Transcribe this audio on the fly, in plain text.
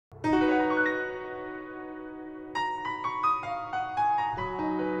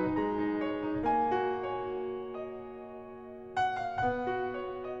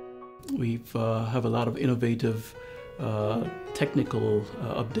We have a lot of innovative technical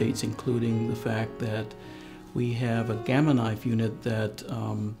updates, including the fact that we have a gamma knife unit that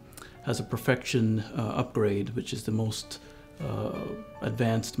has a perfection upgrade, which is the most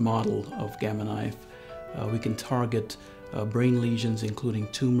advanced model of gamma knife. We can target brain lesions, including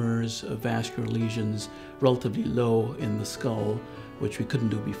tumors, vascular lesions, relatively low in the skull, which we couldn't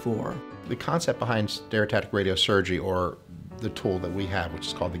do before. The concept behind stereotactic radiosurgery, or the tool that we have, which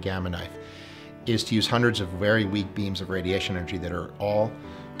is called the gamma knife, is to use hundreds of very weak beams of radiation energy that are all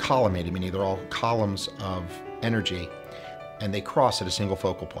collimated, meaning they're all columns of energy, and they cross at a single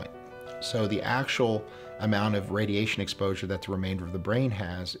focal point. So the actual amount of radiation exposure that the remainder of the brain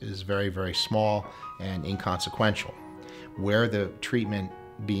has is very, very small and inconsequential. Where the treatment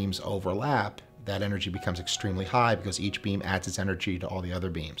beams overlap, that energy becomes extremely high because each beam adds its energy to all the other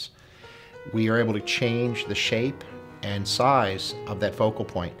beams. We are able to change the shape and size of that focal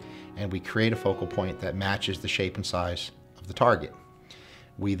point, and we create a focal point that matches the shape and size of the target.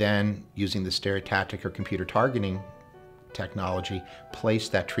 We then, using the stereotactic or computer targeting technology, place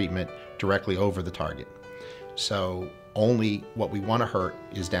that treatment directly over the target. So only what we want to hurt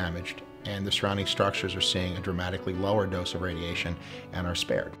is damaged, and the surrounding structures are seeing a dramatically lower dose of radiation and are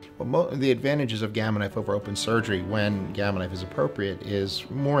spared. Well, the advantages of gamma knife over open surgery, when gamma knife is appropriate, is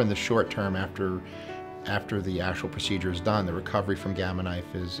more in the short term after the actual procedure is done. The recovery from gamma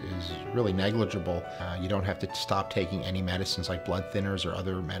knife is really negligible. You don't have to stop taking any medicines like blood thinners or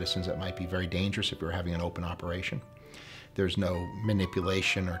other medicines that might be very dangerous if you're having an open operation. There's no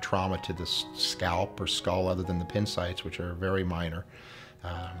manipulation or trauma to the scalp or skull other than the pin sites, which are very minor.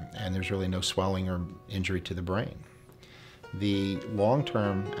 And there's really no swelling or injury to the brain. The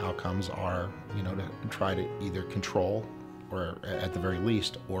long-term outcomes are, to try to either control, or at the very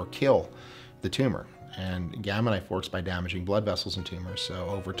least, or kill the tumor. And gamma knife works by damaging blood vessels in tumors. So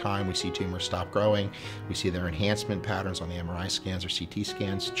over time, we see tumors stop growing. We see their enhancement patterns on the MRI scans or CT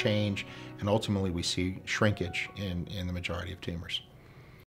scans change. And ultimately, we see shrinkage in the majority of tumors.